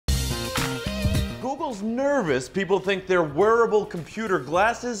Google's nervous people think their wearable computer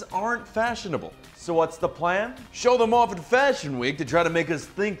glasses aren't fashionable. So what's the plan? Show them off at Fashion Week to try to make us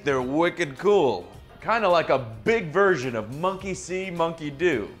think they're wicked cool. Kinda like a big version of monkey see, monkey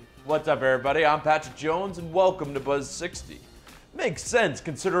do. What's up everybody, I'm Patrick Jones and welcome to Buzz 60. Makes sense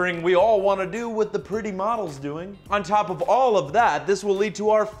considering we all want to do what the pretty model's doing. On top of all of that, this will lead to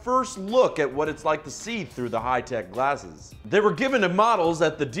our first look at what it's like to see through the high-tech glasses. They were given to models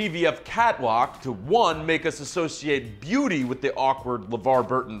at the DVF catwalk to 1, make us associate beauty with the awkward LeVar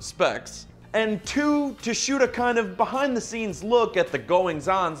Burton specs, and 2, to shoot a kind of behind-the-scenes look at the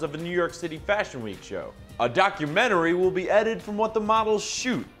goings-ons of a New York City Fashion Week show. A documentary will be edited from what the models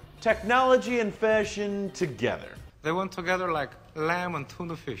shoot. Technology and fashion together. They went together like lamb and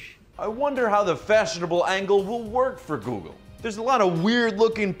tuna fish. I wonder how the fashionable angle will work for Google. There's a lot of weird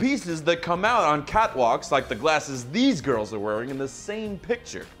looking pieces that come out on catwalks like the glasses these girls are wearing in the same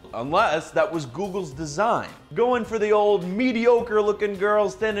picture. Unless that was Google's design. Going for the old mediocre looking girl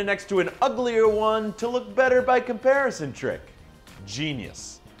standing next to an uglier one to look better by comparison trick.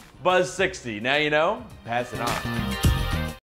 Genius. Buzz 60, now you know, pass it on.